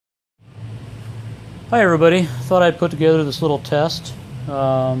Hi everybody, thought I'd put together this little test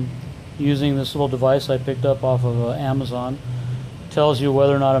using this little device I picked up off of Amazon. It tells you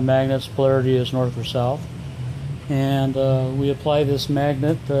whether or not a magnet's polarity is north or south. And we apply this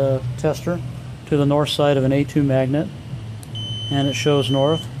magnet tester to the north side of an A2 magnet and it shows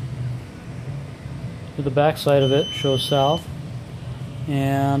north. To the back side of it shows south.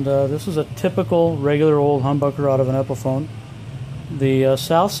 And this is a typical regular old humbucker out of an Epiphone. The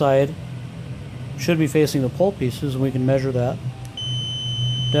south side should be facing the pole pieces, and we can measure that.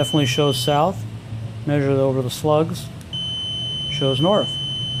 Definitely shows south. Measure over the slugs. Shows north.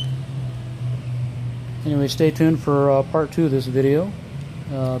 Anyway, stay tuned for part 2 of this video.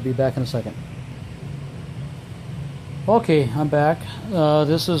 I'll be back in a second. Okay, I'm back.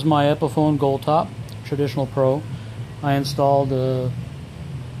 This is my Epiphone Gold Top, Traditional Pro. I installed the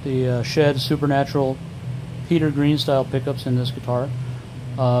Shed Supernatural Peter Green style pickups in this guitar.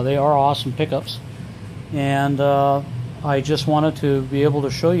 They are awesome pickups. And I just wanted to be able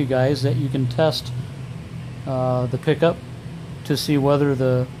to show you guys that you can test the pickup to see whether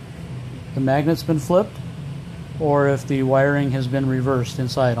the magnet's been flipped or if the wiring has been reversed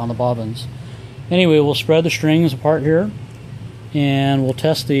inside on the bobbins. Anyway, we'll spread the strings apart here and we'll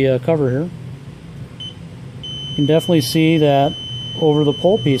test the cover here. You can definitely see that over the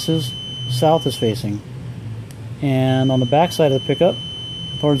pole pieces, south is facing. And on the back side of the pickup,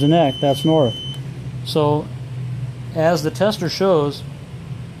 towards the neck, that's north. So, as the tester shows,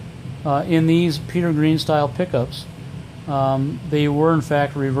 in these Peter Green style pickups, they were in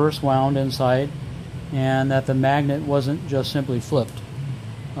fact reverse wound inside, and that the magnet wasn't just simply flipped.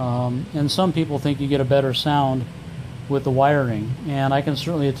 And some people think you get a better sound with the wiring, and I can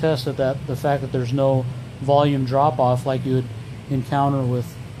certainly attest to that. The fact that there's no volume drop off like you would encounter with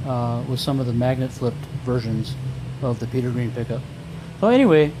some of the magnet flipped versions of the Peter Green pickup. So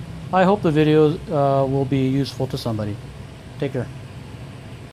anyway, I hope the video will be useful to somebody. Take care.